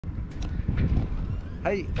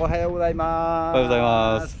はい、おはようございます。おはようござい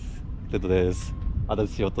ます。テッドです。足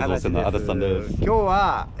立ヨット造船の足立さんです。今日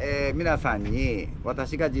は、皆さんに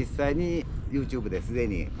私が実際に YouTube ですで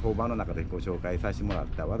に工場の中でご紹介させてもらっ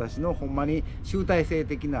た私のほんまに集大成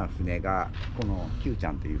的な船がこの Q ちゃ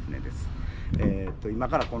んという船です。今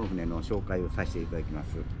からこの船の紹介をさせていただきま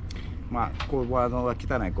す。工場の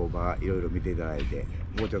汚い工場いろいろ見ていただいて、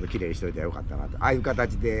もうちょっと綺麗にしといたらよかったなと、ああいう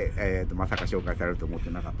形で、まさか紹介されると思って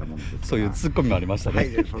なかったものですが、そういうツッコミもありましたね。は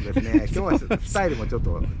い、そうですね。今日はスタイルもちょっ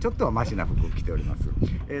とはマシな服を着ております。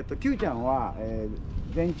Q ちゃんは、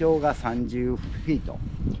全長が30フィート、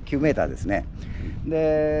9メーターですね。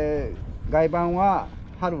で、外板は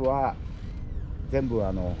春は全部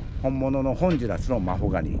本物のホンジュラスのマホ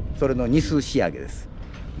ガニ、それの2数仕上げです。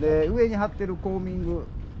で、上に貼ってるコーミング、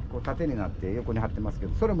こう縦になって横に貼ってますけ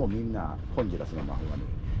ど、それもみんなホンジュラスのマホガ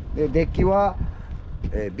ニで、デッキは、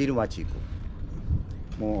ビルマチーク、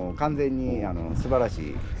もう完全に素晴らし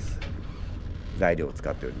い材料を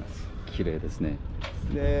使っております。綺麗ですね。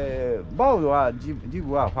で、バウはジ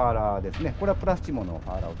ブはファーラーですね。これはプラスチモのフ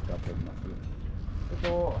ァーラーを使っております。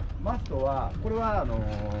マストはこれは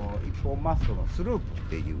一本マストのスループっ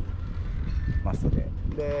ていうマスト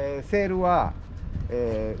で、セールはウ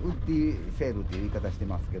ッディセールっていう言い方して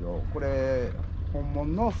ますけど、これ本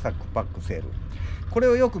物のサックパックセール、これ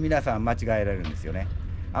をよく皆さん間違えられるんですよね。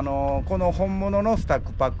この本物のスタッ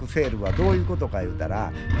クパックセールはどういうことか言うた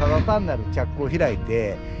ら、ただ単なるチャックを開い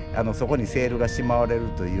てそこにセールがしまわれる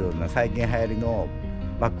というような最近流行りの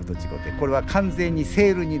バッグと違って、これは完全に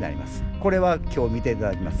セールになります。これは今日見てい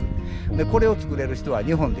ただきます。で、これを作れる人は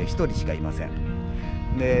日本で1人しかいません。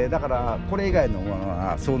で、だからこれ以外のもの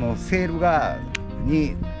はそのセール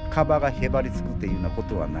にカバーがへばりつくっていうようなこ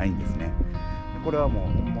とはないんですね。これはもう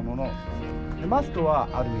本物ので、マストは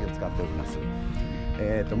アルミを使っております。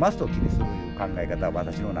マストを気にするいう考え方は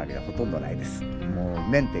私の中ではほとんどないです。も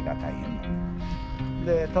うメンテが大変なん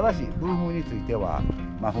で。ただしブームについては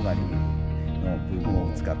マホガニのブー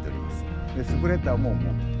ムを使っております。で、スプレッダーも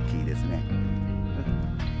木ですね。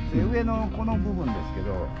で、上のこの部分ですけ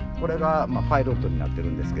ど、これがパイロットになってる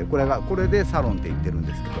んですけど、これでサロンって言ってるん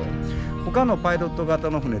ですけど、他のパイロット型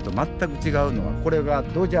の船と全く違うのは、これが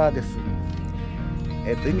ドジャーです。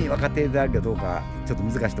意味分かっていただけるかどうかちょっと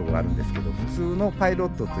難しいところがあるんですけど、普通のパイロッ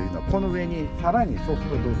トというのはこの上にさらにソフ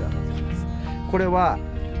トドジャーがつきます。こ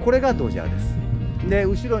れがドジャーです。で、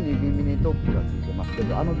後ろにビミニトップがついてますけ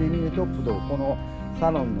ど、ビミニトップとこの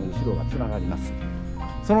サロンの後ろがつながります。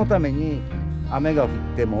そのために雨が降っ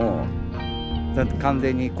ても完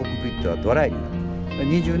全にコックピットはドライになる。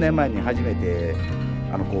20年前に初めて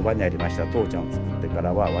工場にありました父ちゃんを作ってか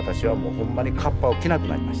らは、私はもうほんまにカッパを着なく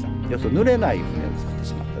なりました。要するに濡れない船を作って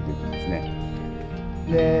しまったということですね。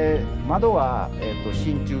で、窓は、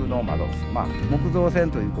真鍮の窓です。木造船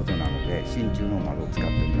ということなので真鍮の窓を使ってお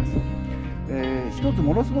ります。一つ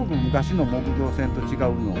ものすごく昔の木造船と違う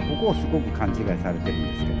のを、ここをすごく勘違いされてるん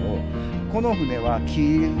ですけど、この船は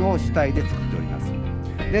木を主体で作っております。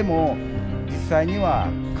でも実際には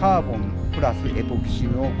カーボンプラスエポキシ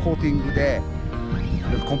のコーティングで、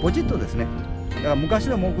コンポジットですね。だから昔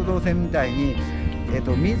の木造船みたいに、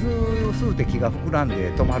水を吸うて木が膨らん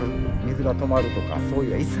で水が止まるとか、そういう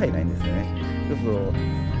のは一切ないんですよね。そうすると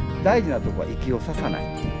大事なところは息をささない、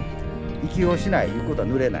息をしないいうことは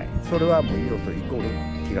濡れない、それはもう色とイコール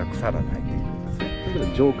木が腐らないということですね。だ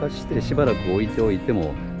けど浄化してしばらく置いておいて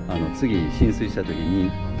も、次浸水した時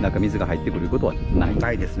に水が入ってくることは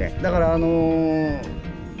ないですね。だから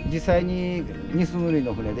実際にニス塗り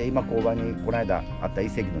の船で、今工場にこの間あった一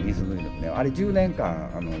隻のニス塗りの船は、あれ10年間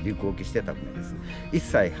陸沖してた船です。一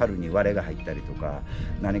切春に割れが入ったりとか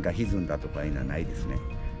何か歪んだとかいうのはないですね。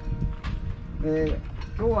で、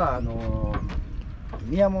今日は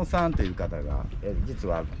宮本さんという方が、実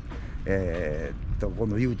はこ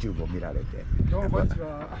の YouTube を見られて、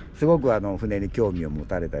すごく船に興味を持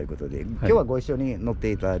たれたということで、今日はご一緒に乗っ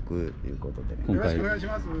ていただくということでね、今回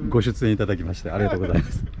ご出演いただきましてありがとうございま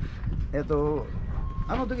す。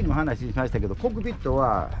時にも話しましたけど、コックピット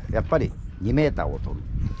はやっぱり2メーターを取る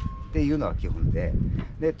っていうのが基本で、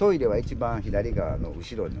トイレは一番左側の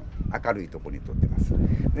後ろの明るいところに取ってます。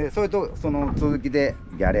で、それとその続きで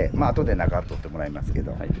ギャレー、後で中取ってもらいますけ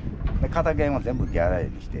ど、で、片弦は全部ギャレ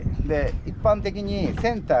ーにして、で、一般的に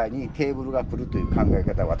センターにテーブルが来るという考え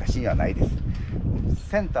方は私にはないです。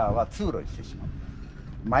センターは通路にしてしまう、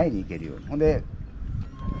前に行けるように。ほんで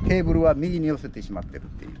テーブルは右に寄せてしまってるっ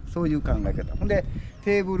ていう、そういう考え方。ほんで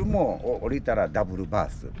テーブルも降りたらダブルバ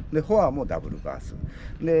ースで、フォアもダブルバース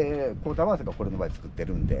で、クォーターバースがこれの場合作って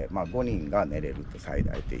るんで、5人が寝れると最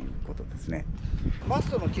大ということですね。マス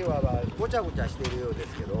トの際はごちゃごちゃしているようで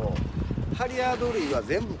すけど、ハリアード類は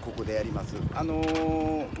全部ここでやります。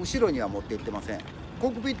後ろには持って行ってません。コ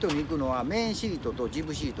ックピットに行くのはメインシートとジ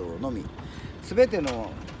ブシートのみ。全ての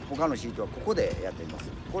他のシートはここでやっています。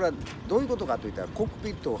これはどういうことかといったら、コックピ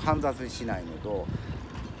ットを煩雑しないのと、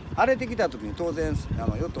荒れてきた時に当然ヨ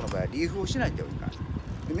ットの場合はリーフをしないといけない。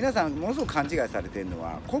皆さんものすごく勘違いされてるの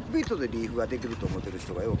は、コックピットでリーフができると思ってる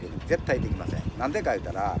人が多くて絶対できません。なんでか言っ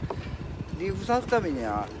たら、リーフさすために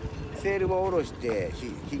はセールを下ろして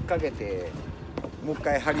引っ掛けて、もう一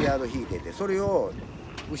回ハリヤード引いてて、それを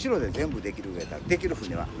後ろで全部できる上だできる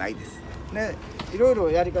船はないです。ね、いろいろ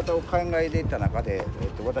やり方を考えていった中で、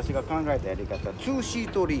私が考えたやり方は2シ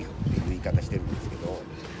ートリーフっていう言い方してるんですけど、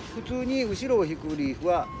普通に後ろを引くリーフ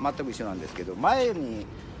は全く一緒なんですけど、前に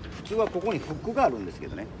普通はここにフックがあるんですけ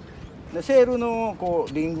どね、でセールのこ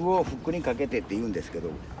うリングをフックにかけてって言うんですけど、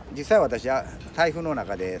実際私は台風の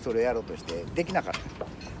中でそれをやろうとしてできなかった。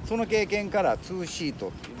その経験から2シー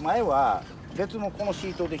ト、前は別のこのシ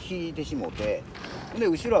ートで引いてしもうて、で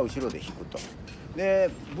後ろは後ろで引くと。で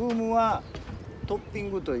ブームはトッピ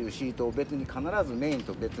ングというシートを別に必ずメイン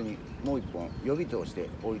と別にもう1本予備として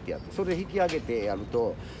置いてあって、それで引き上げてやる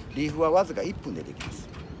とリーフはわずか1分でできます。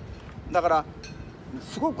だから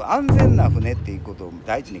すごく安全な船っていうことを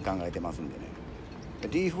第一に考えてますんでね、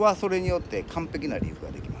リーフはそれによって完璧なリーフ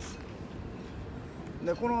ができます。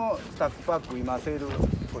でこのスタックパック、今セール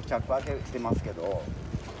これチャック開けてますけど、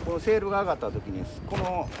このセールが上がった時にこ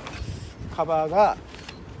のカバーが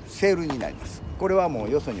セールになります。これはもう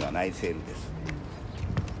よそにはないセールです。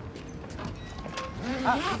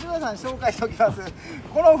内田さん紹介しておきます。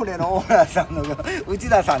この船のオーナーさんの内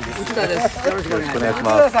田さんです。内田です。よろしくお願いし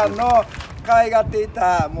ます。内田さんの可愛がってい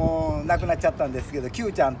た、もう亡くなっちゃったんですけど、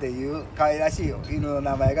Q ちゃんっていう可愛らしい犬の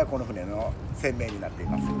名前がこの船の船名になってい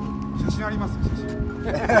ます。写真あります？写真。こ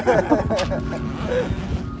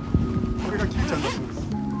れが Q ちゃんだそうです。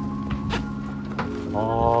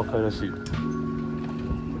ああ、可愛らしい。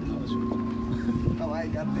可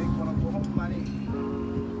愛がってこの子ほんまに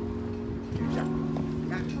Q ちゃん。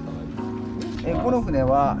この船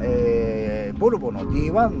は、ボルボの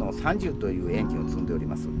D1 の30というエンジンを積んでおり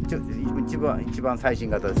ます。一番最新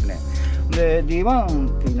型ですね。で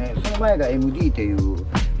D1 っていうね、その前が MD という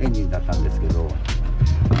エンジンだったんですけど、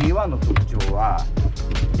 D1 の特徴は、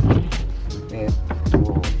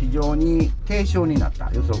非常に低床になっ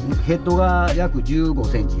た。要するにヘッドが約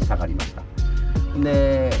15センチ下がりました。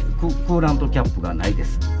でクーラントキャップがないで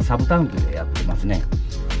す。サブタンクでやってますね。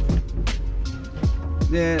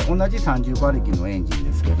で同じ30馬力のエンジン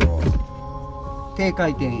ですけど、低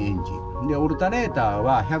回転エンジンで、オルタネーター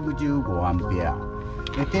は115アンペア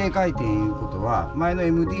で、低回転いうことは前の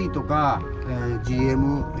MD とか、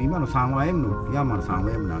GM、 今の 3YM のヤンマーの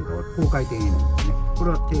 3YM なんかは高回転エンジンですね。こ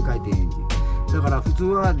れは低回転エンジンだから、普通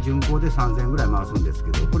は巡航で3000ぐらい回すんです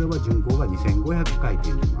けど、これは巡航が2500回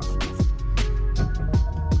転で回します。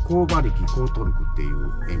高馬力高トルクってい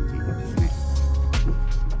うエンジンです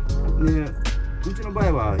ね。でうちの場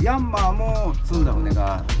合はヤンマーも積んだ船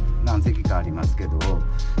が何隻かありますけど、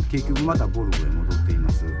結局またボルボへ戻っていま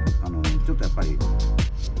す。ちょっとやっぱり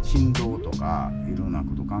振動とかいろんな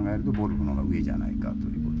ことを考えるとボルボの方が上じゃないかとい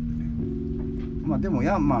うことでね。でも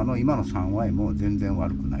ヤンマーの今の 3Y も全然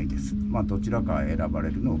悪くないです。どちらか選ばれ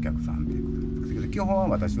るのお客さんということなんですけど、基本は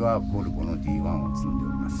私はボルボの D1 を積んでお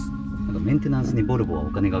ります。メンテナンスにボルボはお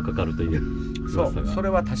金がかかるというそう、それ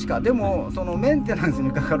は確か。でもそのメンテナンス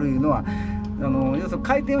にかかるいうのは、要するに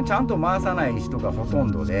回転をちゃんと回さない人がほと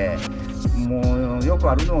んどで、もうよ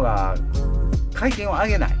くあるのが回転を上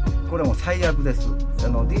げない。これも最悪です。デ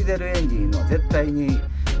ィーゼルエンジンの絶対に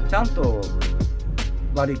ちゃんと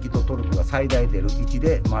馬力とトルクが最大出る位置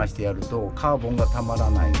で回してやるとカーボンがたまら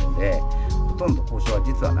ないので、ほとんど故障は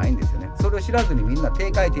実はないんですよね。それを知らずにみんな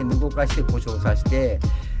低回転で動かして故障させて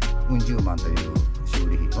うん十万という修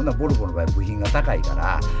理費。ほんならボルボの場合部品が高いか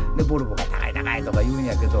ら、でボルボが高い高いとか言うん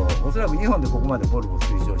やけど、おそらく日本でここまでボルボ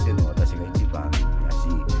推奨してるのは私が一番やし、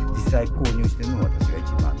実際購入してるのは私が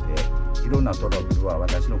一番で、いろんなトラブルは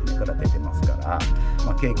私の船から出てますから、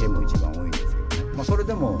経験も一番多いんですけどね。それ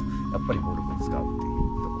でもやっぱりボルボ使うっていう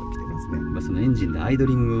ところに来てますね。そのエンジンでアイド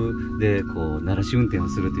リングでこう鳴らし運転を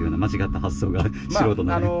するというような間違った発想が素人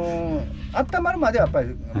なので、温まるまではやっぱ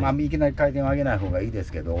り、いきなり回転を上げない方がいいで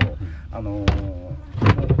すけど、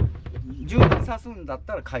充電さすんだっ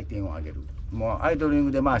たら回転を上げる。もうアイドリン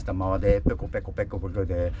グで回したままでペコペコペコペコ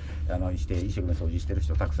でして一生懸命掃除してる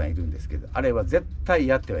人たくさんいるんですけど、あれは絶対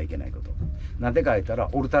やってはいけないこと。なんでか言ったら、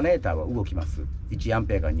オルタネーターは動きます。1アン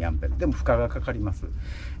ペアから2アンペアでも負荷がかかります。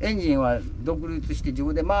エンジンは独立して自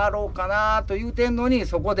分で回ろうかなと言うてんのに、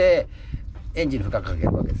そこでエンジンに負荷かけ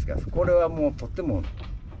るわけですから、これはもうとっても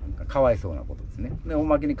かわいそうなことですね。でお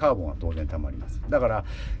まけにカーボンは当然たまります。だから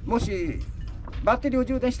もしバッテリーを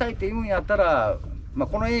充電したいっていうんやったら、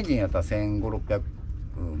このエンジンやったら1500、600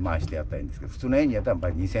回してやったらいいんですけど、普通のエンジンやったらやっぱ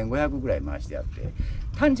り2500ぐらい回してやって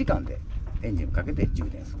短時間でエンジンをかけて充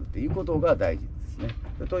電するっていうことが大事ですね。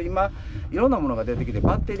それと今いろんなものが出てきて、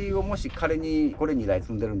バッテリーをもし仮にこれ2台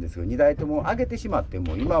積んでるんですけど、2台とも上げてしまって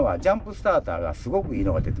も、今はジャンプスターターがすごくいい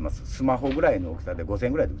のが出てます。スマホぐらいの大きさで5000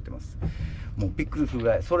円ぐらいで売ってます。もうびっくりするぐ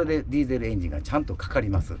らい、それでディーゼルエンジンがちゃんとかかり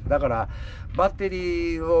ます。だからバッテ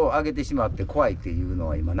リーを上げてしまって怖いっていうの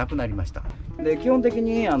は今なくなりました。で基本的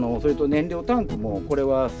にそれと燃料タンクもこれ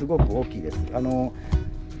はすごく大きいです。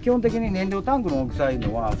基本的に燃料タンクの大きさいう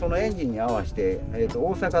のはそのエンジンに合わせて、大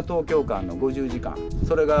阪東京間の50時間、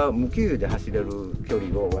それが無給油で走れる距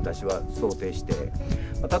離を私は想定して、例え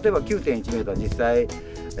ば 9.1 メーター実際、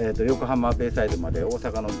横浜ベイサイドまで大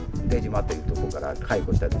阪の出島というところから開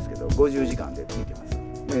庫したんですけど、50時間でついてます。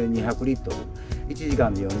で200リットル、1時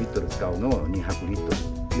間で4リットル使うのを200リッ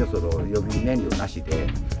トル、よその予備燃料なしで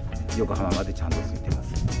横浜までちゃんとついてま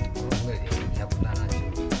す。この上で170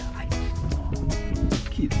リッター入ります。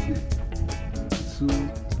大きいですね。普通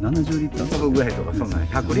70リッターそのぐらいとか、そんな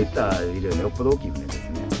100リッター入れるのよっぽど大きい船です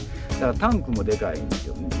ね。だからタンクもでかいんです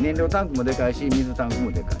よ。燃料タンクもでかいし、水タンク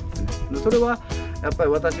もでかいですね。でそれはやっぱり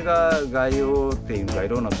私が外洋っていうかい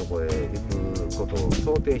ろんなところへ行くことを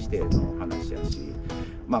想定しての話やし、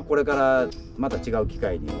これからまた違う機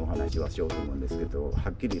会にお話はしようと思うんですけど、は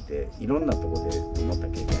っきり言っていろんなところで思った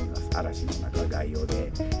経験あります。嵐の中、外洋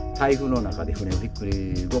で台風の中で船をひっくり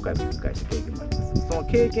5回もひっくり返した経験もあります。その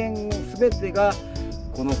経験全てが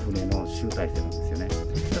この船の集大成なんですよね。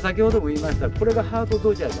で先ほども言いました、これがハード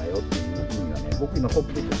ドジャーだよっていう意味はね、僕今コッ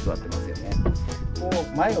クピットに座ってますよね。こ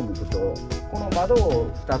う前を向くとこの窓を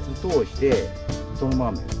2つ通してその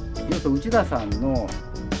まま要するに内田さんの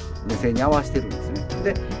目線に合わせてるんですね。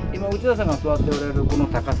で今内田さんが座っておられるこの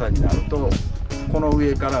高さになると、この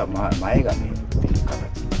上から前が見えるっていう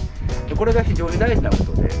形で、これが非常に大事なこ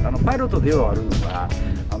とで、パイロットでようあるのが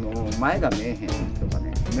前が見えへんとか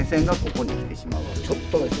ね、目線がここに来てしまう。ちょっ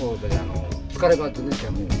とそうで疲れが全然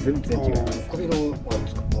違う。全然違います。首の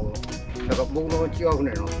だから僕の違う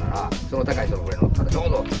船に乗ったら、その高い人の船に乗ったらちょう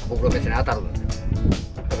ど僕の目線に当たるんですよ。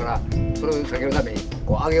だからそれを避けるために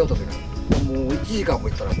こう上げようとする。もう1時間も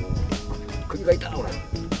行ったらもう首が痛くなる。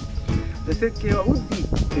で設計はウッデ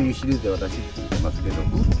ィっていうシリーズで私作ってますけど、ウ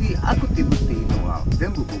ッディアクティブっていうのは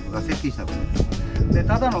全部僕が設計したものです。で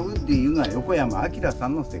ただのウッディいうのは横山明さ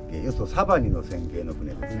んの設計、要するにサバニの線形の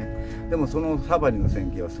船ですね。でもそのサバニの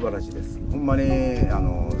線形は素晴らしいです。ほんまに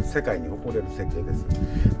世界に誇れる設計です。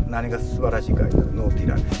何が素晴らしいかというとノーティ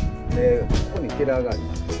ラーです。でここにティラーがあり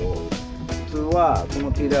ますけど、普通はこ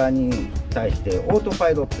のティラーに対してオート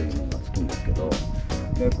パイロットというものがつくんですけど、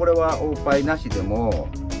でこれはオーパイなしでも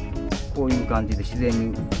こういう感じで自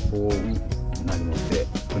然にこうなりまして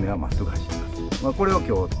船はまっすぐ走ります。これを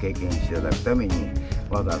今日経験していただくために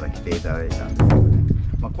わざわざ来ていただいたんですけど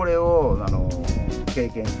ね、これを経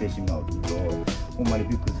験してしまうとほんまに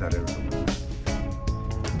びっくりされると思います。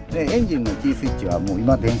でエンジンのキースイッチはもう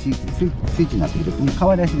今電子スイッチになってきて、可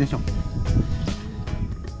愛らしいでしょ。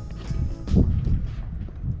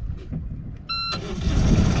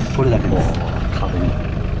これだけです。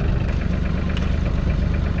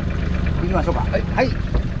行きましょうか。はい、は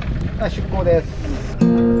い、出港です。こ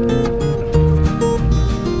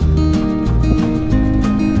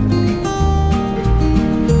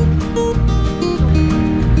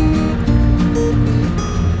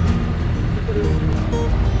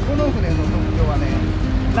の船の特徴はね、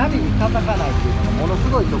波に叩かないっていうのがものす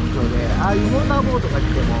ごい特徴で、ああいうモーターボートが来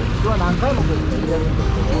ても普通は何回もこう入れるんで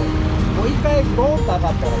すけど、もう一回ボーッと上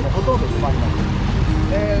がったらもうほとんど止まります。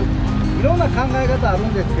いろんな考え方ある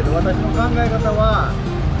んですけど、私の考え方は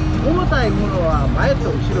重たいものは前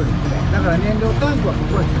と後ろですね。だから燃料タンクはこ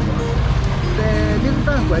こについてます。で水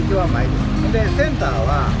タンクは一番前です。でセンター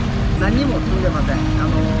は何も積んでません。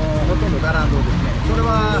ほとんどガランドですね。これ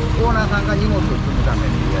はオーナーさんが荷物を積むため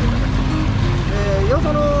にやり方です。でよ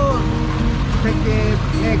その設計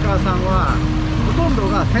メーカーさんはほとんど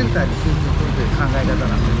がセンターに集中するという考え方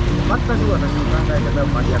なんですけど、全く私の考え方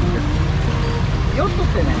は真逆です。ヨット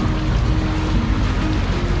ってね、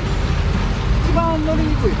一番乗り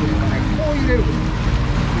にくい船がね、こう入れる船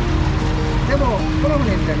でもこの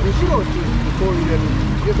船みたいに後ろを中心にこう入れるん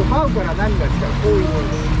です。要するに真上から波が来たらこう入れるん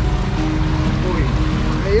です。こうい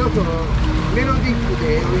う要するにメロディック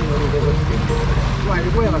で酔い乗ることっていうのは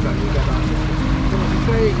横山さんの言い方なんですけど、でも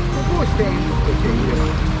実際ここを視点として入れま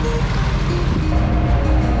す。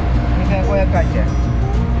2500回転。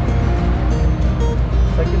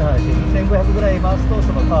さっきのな話、1500ぐらい回すと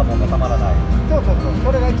そのカーボンがたまらない。そうそうそう、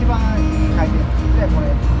これが一番いい回転ですね、これ。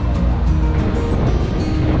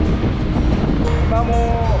今も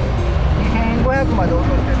う2500まで落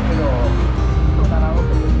としてるけど、7億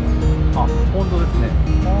ですね。あ、本当ですね。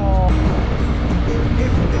もう、結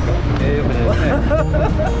構でしょ。よくですね。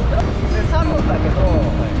で、3度だけど、こ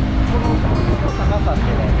の空気の高さって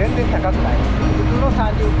ね、全然高くない。普通の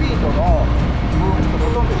30フィートの部分と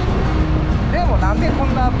ほとんど一緒です。でもなんでこ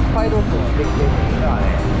んなパイロットができてるのか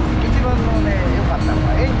ね、一番のね、良かったの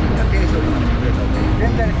はエンジンが低速になってくれたので、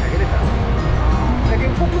全体に下げれたんですよ。だ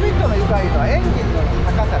けどコックピットの床いうのはエンジンの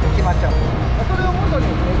高さで決まっちゃうんです。それを元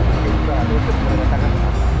にブレーキしていくからどうしてもこれが高く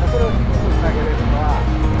なった。それを低く下げれるのは、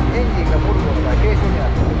エンジンがボルボの場合低速に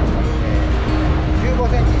なってくるので、15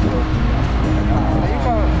センチ以上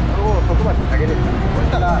床をそこまで下げれた。そ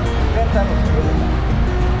したら全体も下げれた。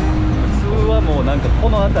普通はもうなんかこ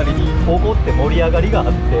の辺りにここって盛り上がりがあ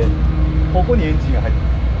って、ここにエンジンが入って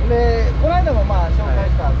る。で、この間もまあ紹介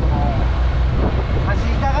した、その橋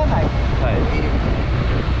板がない入り口、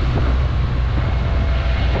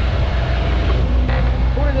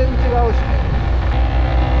これで内側を閉める。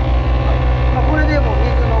まあ、これでもう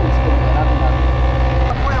水の打ち込みがなくなる。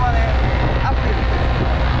これはね、アクセルで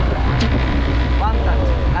す。ワンタッチ、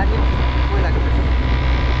何もこれだけです。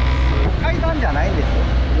階段じゃないんですよ。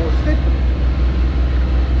もうステップです。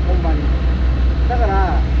ほんまに。だか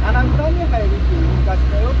ら穴蔵に入るっていう昔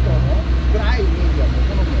のヨットの暗いイメージはもう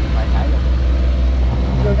この船の場合ないので、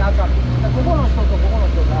非常に明るい。ここの人とここ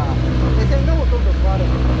の人が目線がほとんど変わる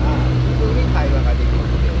んですから、普通に会話ができるの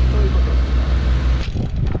で、そういうことです。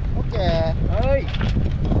オッケー。はい。い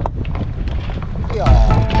くよ。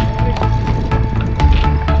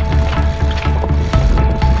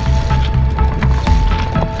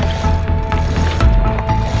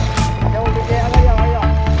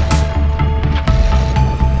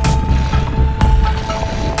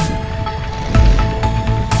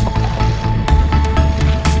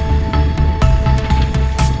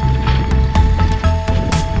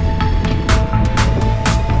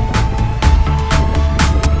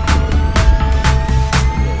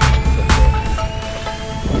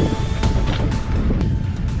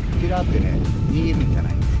ってね、握るんじゃな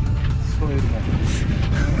いんですよ。添えるもんです。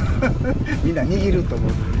みんな握ると思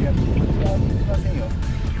うけど、いや、握りませんよ。も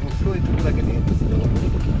う添えてるだけでいいんですよ。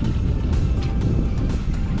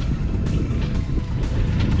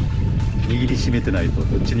握りしめてないと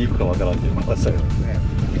どっちに行くかわからんっていうのがそうですね。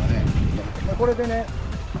これでね、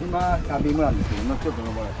今ビームなんですけど、ちょっと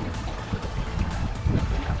登らせて。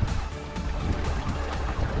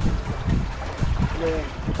で、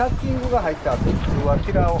タッチングが入った後、普通は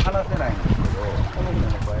ティラーを離せないんですけど、この船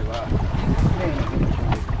の場合はメインに組んでいって、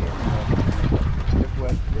こう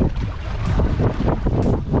やって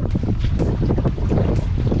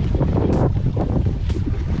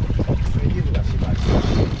地図がしまって、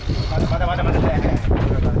まだ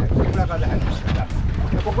裏風入りました。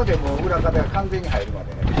ここでもう裏風が完全に入るま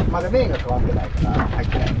でね、まだメインが変わってないから入っ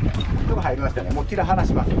てないんで、そこ入りましたね。もうティラー離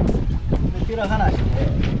します。でティラー離して、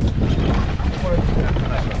こ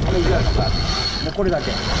れ以外のカード、もうこれだ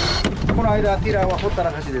け。この間ティラーはほった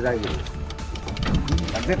らかしで大丈夫です。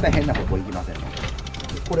絶対変な方向行きませんね。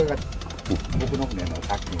これが僕の船の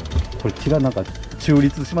タッキングです。これティラなんか中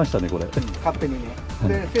立しましたねこれ。勝手にね。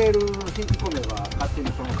でセール引っ込めば勝手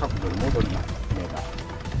にその角度に戻ります。船が。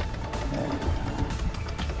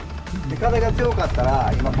で風が強かった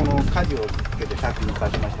ら今この舵をつけてタッキングさ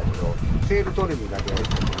せましたけど、セールトレビだけやる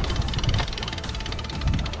と思います。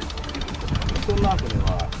そんな船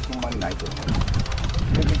はほんまにないと思います。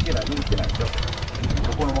全然嫌い、握ってないでしょ。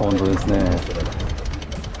本当ですね。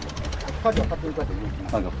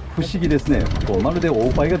なんか不思議ですね。こうまるで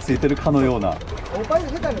大パイがついてるかのような。大パイ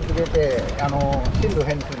下手につけて、進路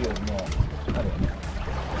変にするよりも、あれよね。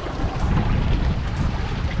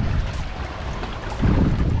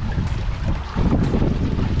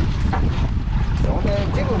ほんで、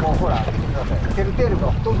ジグもほら、見てください。テルテール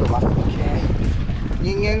がほとんどまっすぐ来て、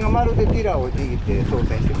人間がまるでティラーを握って操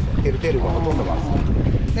船してるみたい。テルテールがほとんどまっす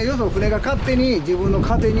ぐ。で、要するに船が勝手に自分の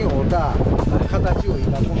風に合うた形を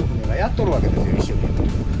今この船がやっとるわけですよ、一生懸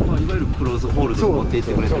命。まあいわゆるクローズホールドに持っていっ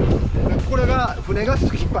てくれてる。これが船がス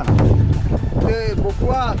キッパーなんですよ。で、僕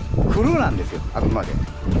はクルーなんですよ、あくまで。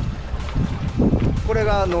これ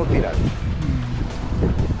がノーティラーです。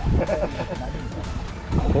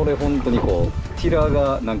これ本当にこうティラー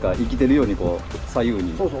がなんか生きてるようにこう左右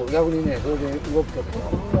に。そうそう、逆にね、それで動くとこ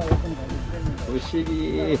ろ。不思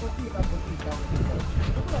議。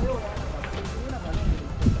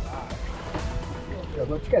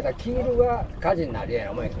どっちかやったらキールが火事になるや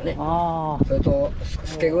ん思うんやけどね。あそれと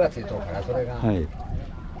スケグがついとるからそれが。はい。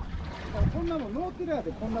こんなもんノーティラー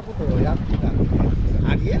でこんなことをやってたんでね、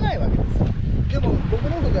ありえないわけですよ。でも僕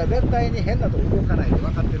の船は絶対に変なとこ動かないで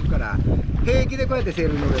分かってるから、平気でこうやってセー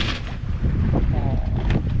ルに乗れるんです。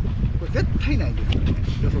これ絶対ないんですよね、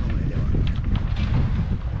よその船では。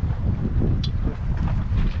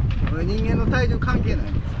これ人間の体重関係ない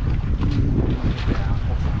んですよ。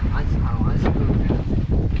安心するね。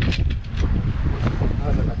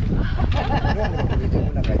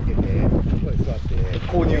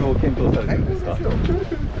購入を検討されてるんですか。64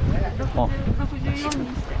にし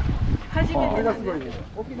て初めてなんです。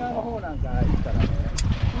沖縄の方なんか行ったらね、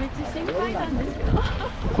めっちゃ心配なんですけど。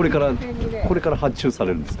これから発注さ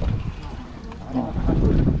れるんですか。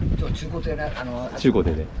中古でね、中古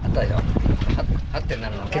であったでしょ。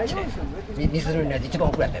8.7のケッチで水の一番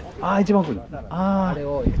奥やったやつ。ああ、一番来る。あれ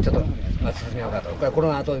をちょっと進めようかと。こ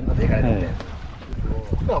の後また行かれてて、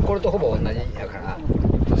まあこれとほぼ同じやから。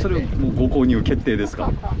それもうご購入決定ですか。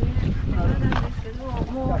なんですけど、も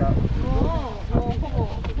うほぼ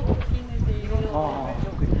引き抜いているの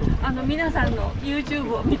で、皆さんの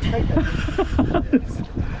YouTube を見て。す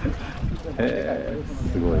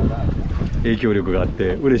ごい影響力があっ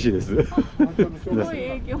て嬉しいです。すごい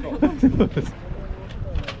影響力。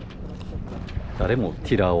誰も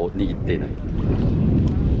ティラーを握っていない。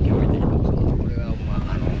驚異的なこれがこの船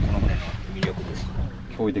の魅力です。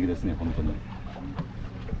驚異的ですね、本当に。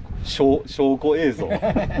証拠映像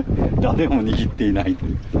誰も握っていないと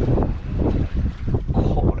いう。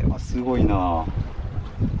これはすごいな。う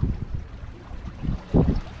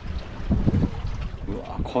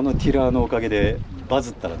わ、このティラーのおかげでバ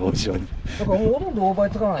ズったらどうしよう。だからもうほとんどオーバー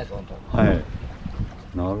つかないですよ、本当。はい、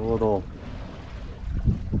なるほど。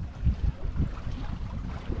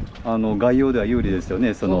概要では有利ですよ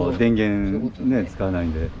ね、その電源ね使わない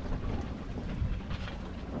んで。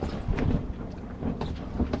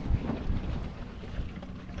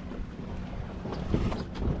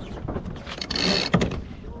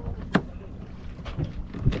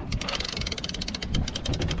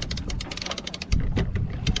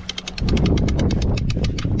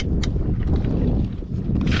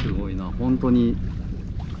すごいな、本当に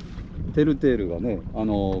テルテールがね、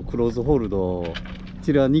クローズホールド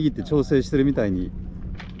ティラー握って調整してるみたいに、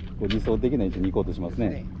こう理想的な位置に行こうとします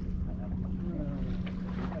ね。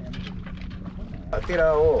ティ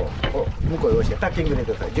ラーを向こうへ押してタッキング入れ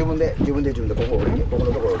てください。自分でここを降りて、ここ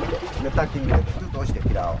のところを降りて、でタッキング入れてずっと押してテ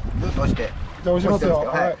ィラーをずっと押して、じゃあ押しますよ。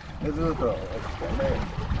はい。でずっと押して、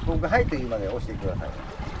僕が入って言うまで押してください。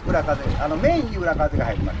裏風、メインに裏風が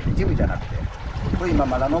入ります。ジムじゃなくて、これ今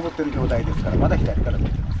まだ登ってる状態ですから、まだ左から出て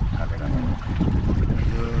ます。風がね。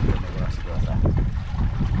ずーっと巡らしてください。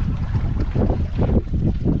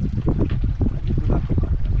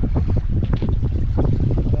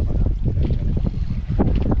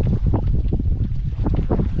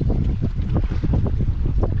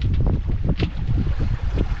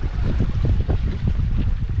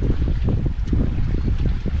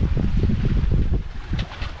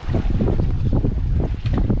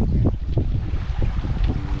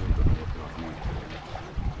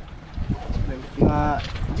今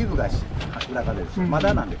ジブが裏風ですよ。ま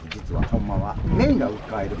だなんです、実はほんまは。メインが浮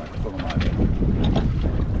かえるまでそのままで。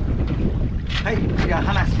はい、ティラ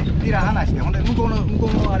離して、ほんで向こう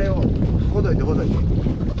のあれをほどいてバーン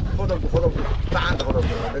とほどく、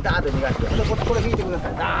でダーッと逃がして、ほんでこれ引いてくださ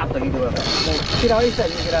い。ダーッと引いてください。もうティラは一切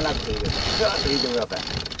握らなくていいです。ダーッと引いてください。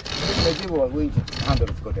でジブはウインチハンド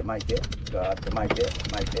ルつけて巻いて、ガーッと巻いて。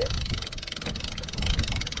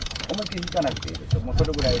思いっきり引かなくていいですよ。もうそ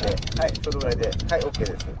れぐらいで、はい、それぐらいで、はい、OK で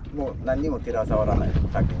す。もう何にもティラー触らないで、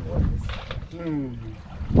タッキング終わりです。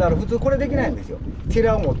だから普通これできないんですよ。ティ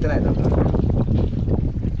ラーを持ってないだから。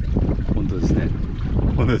本当ですね。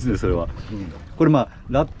本当ですね、それは。これまあ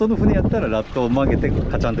ラットの船やったらラットを曲げて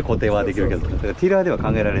カチャンと固定はできるけど、だからティラーでは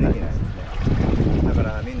考えられない。できないですね。だか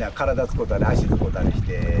らみんな体つこたり足つこたりし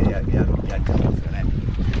てやっちゃうんですよね。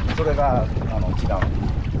それが違う。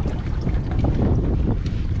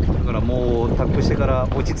だからもうタックしてから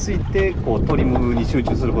落ち着いてこうトリムに集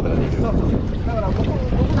中することができる。だから僕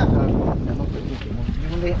なんか乗ってる時も自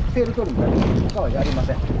分でセールトリムだけ他はやりま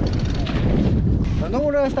せん。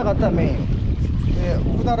登らしたかったらメインで、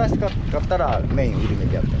下らしたかったらメインを緩め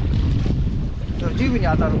てやったり、ジグに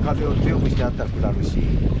当たる風を強くしてやったら下るし、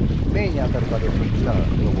メインに当たる風を強くしたら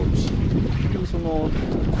登るし。その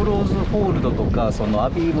クローズホールドとかそのア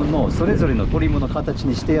ビームのそれぞれのトリムの形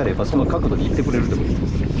にしてやればその角度にいってくれるってことです。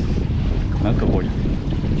なんかこう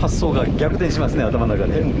発想が逆転しますね、頭の中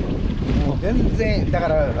で。もう全然だか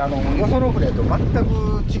らよその船と全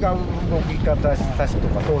く違う動き方、差しと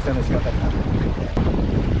か操船の仕方になってる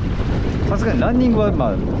んで。さすがにランニングはま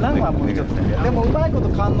あランはもうちょっとね、でもうまいこと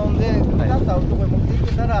観音で歌ったところに持ってい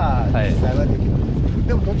けたら実際はできるんです、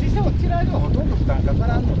でもどっちにしてもティラーにはほとんど負担かか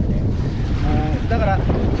らんのでね、だから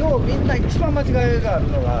今日みんな一番間違いがある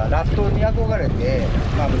のがラットに憧れて、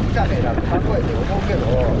まあ見た目ラットかっこいいと思うけど、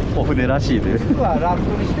お船らしいで実はラッ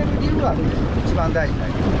トにしてる理由があるんですよ。一番大事な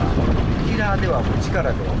理由はティラーではもう力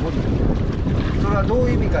では無理です。それはどう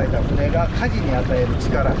いう意味か言ったら、船が舵に与える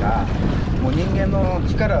力がもう人間の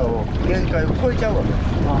力を限界を超えちゃうわけで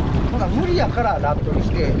す。ほな無理やからラットにし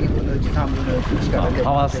て2分の1、3分の1力でパ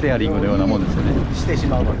ワーステアリングのようなもんですよね。してし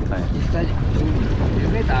まうわけです、実際に10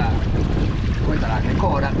メーター超えたら結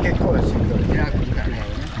構しんどい。開くからね。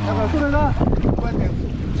だからそれがこうやって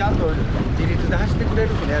ちゃんと自立で走ってくれる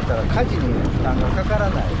船やったら舵に負担がかから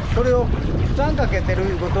ない。それを負担かけて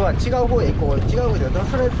ることは違う方へ行こう、違う方で、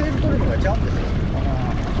それセールトレーニングがちゃうんですよ。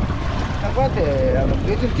こうやって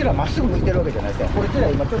別にティラまっすぐ向いてるわけじゃないですか。これティラ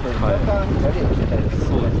今ちょっと若干左へ来てたりす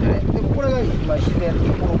るんですね。でもこれが今自然に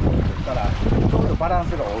この子ですから、ちょうどバラン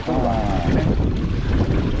スが劣るわけですね。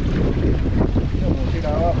でもティラ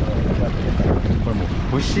はもうこうやってこれもう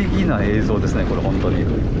不思議な映像ですね、これ本当に。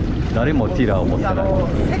誰もティラーを持ってない。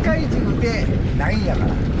世界中でないんやか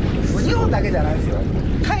ら。日本だけじゃないですよ。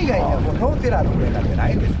海外にはもうノーティラーの船なんてな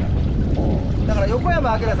いんですから。だから横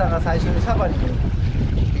山明さんが最初にサバリにっ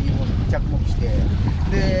ていうものに着目して、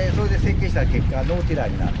でそれで設計した結果ノーティラー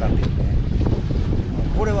になったっていうね。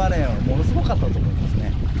これはね、ものすごかったと思います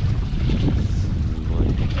ね。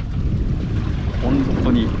本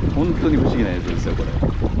当に不思議な映像ですよ、これ。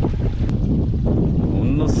も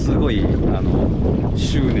のすごい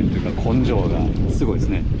執念というか根性がすごいです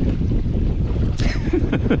ね。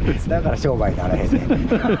だから商売にならへんねん。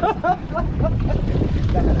だから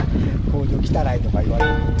工場汚いとか言われ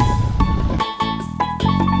る。